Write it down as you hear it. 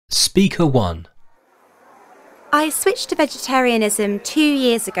Speaker 1. I switched to vegetarianism 2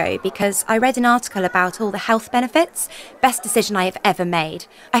 years ago because I read an article about all the health benefits. Best decision I have ever made.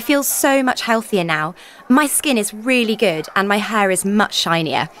 I feel so much healthier now. My skin is really good and my hair is much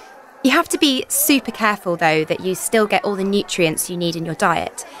shinier. You have to be super careful though that you still get all the nutrients you need in your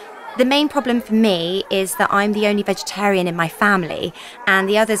diet. The main problem for me is that I'm the only vegetarian in my family and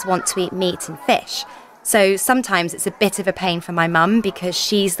the others want to eat meat and fish. So sometimes it's a bit of a pain for my mum because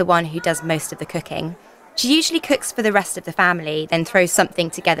she's the one who does most of the cooking. She usually cooks for the rest of the family, then throws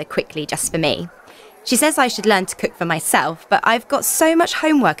something together quickly just for me. She says I should learn to cook for myself, but I've got so much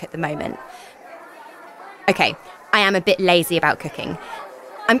homework at the moment. Okay, I am a bit lazy about cooking.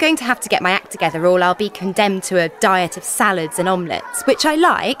 I'm going to have to get my act together or I'll be condemned to a diet of salads and omelettes, which I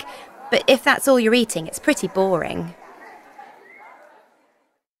like, but if that's all you're eating, it's pretty boring.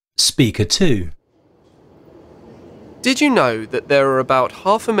 Speaker 2. Did you know that there are about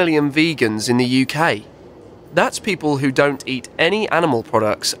 500,000 vegans in the UK? That's people who don't eat any animal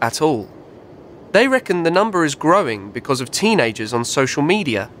products at all. They reckon the number is growing because of teenagers on social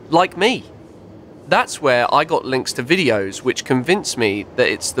media, like me. That's where I got links to videos which convinced me that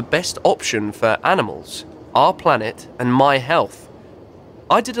it's the best option for animals, our planet and my health.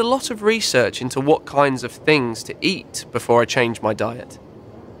 I did a lot of research into what kinds of things to eat before I changed my diet.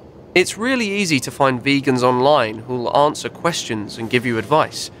 It's really easy to find vegans online who'll answer questions and give you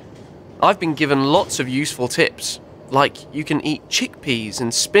advice. I've been given lots of useful tips, like you can eat chickpeas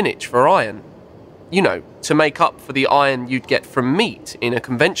and spinach for iron. You know, to make up for the iron you'd get from meat in a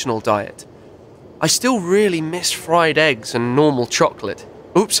conventional diet. I still really miss fried eggs and normal chocolate.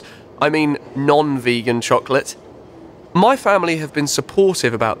 Oops, I mean non-vegan chocolate. My family have been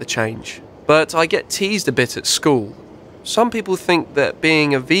supportive about the change, but I get teased a bit at school. Some people think that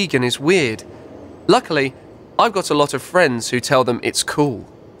being a vegan is weird. Luckily, I've got a lot of friends who tell them it's cool.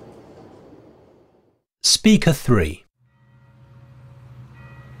 Speaker 3.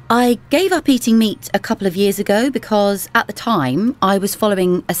 I gave up eating meat a couple of years ago because at the time I was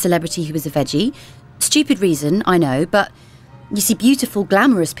following a celebrity who was a veggie. Stupid reason, I know, but you see beautiful,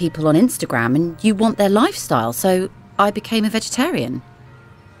 glamorous people on Instagram and you want their lifestyle, so I became a vegetarian.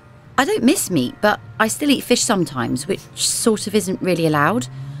 I don't miss meat, but I still eat fish sometimes, which sort of isn't really allowed.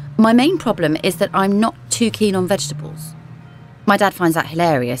 My main problem is that I'm not too keen on vegetables. My dad finds that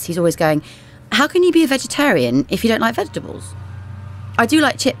hilarious. He's always going, "How can you be a vegetarian if you don't like vegetables?" I do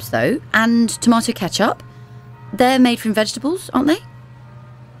like chips though, and tomato ketchup. They're made from vegetables, aren't they?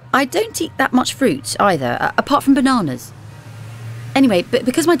 I don't eat that much fruit either, apart from bananas. Anyway, but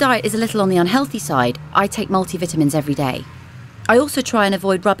because my diet is a little on the unhealthy side, I take multivitamins every day. I also try and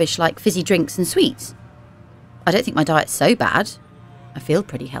avoid rubbish like fizzy drinks and sweets. I don't think my diet's so bad. I feel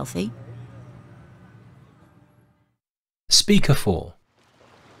pretty healthy. Speaker 4.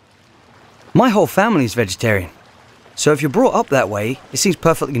 My whole family's vegetarian, so if you're brought up that way, it seems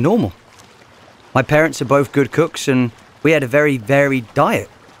perfectly normal. My parents are both good cooks and we had a very varied diet.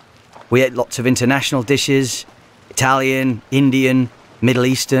 We ate lots of international dishes, Italian, Indian, Middle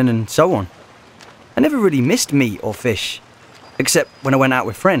Eastern and so on. I never really missed meat or fish, except when I went out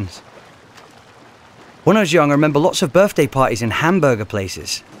with friends. When I was young, I remember lots of birthday parties in hamburger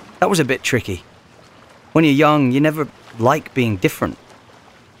places. That was a bit tricky. When you're young, you never like being different.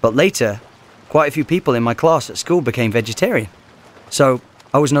 But later, quite a few people in my class at school became vegetarian, so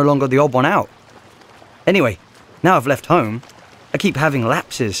I was no longer the odd one out. Anyway, now I've left home, I keep having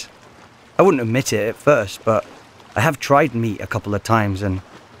lapses. I wouldn't admit it at first, but I have tried meat a couple of times and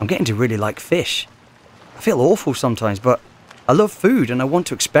I'm getting to really like fish. I feel awful sometimes, but I love food and I want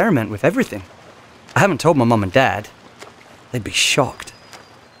to experiment with everything. I haven't told my mum and dad. They'd be shocked.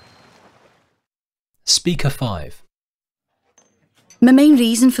 Speaker 5. My main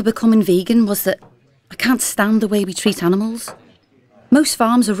reason for becoming vegan was that I can't stand the way we treat animals. Most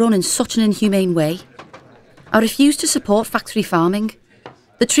farms are run in such an inhumane way. I refuse to support factory farming.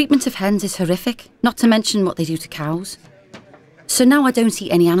 The treatment of hens is horrific, not to mention what they do to cows. So now I don't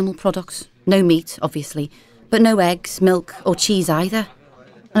eat any animal products. No meat, obviously, but no eggs, milk or cheese either.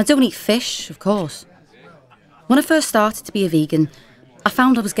 And I don't eat fish, of course. When I first started to be a vegan, I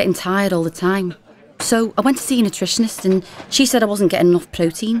found I was getting tired all the time. So I went to see a nutritionist and she said I wasn't getting enough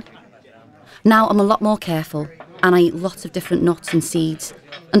protein. Now I'm a lot more careful and I eat lots of different nuts and seeds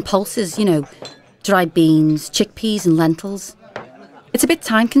and pulses, you know, dried beans, chickpeas and lentils. It's a bit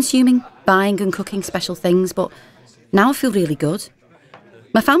time consuming, buying and cooking special things, but now I feel really good.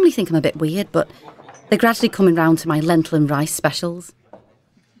 My family think I'm a bit weird, but they're gradually coming round to my lentil and rice specials.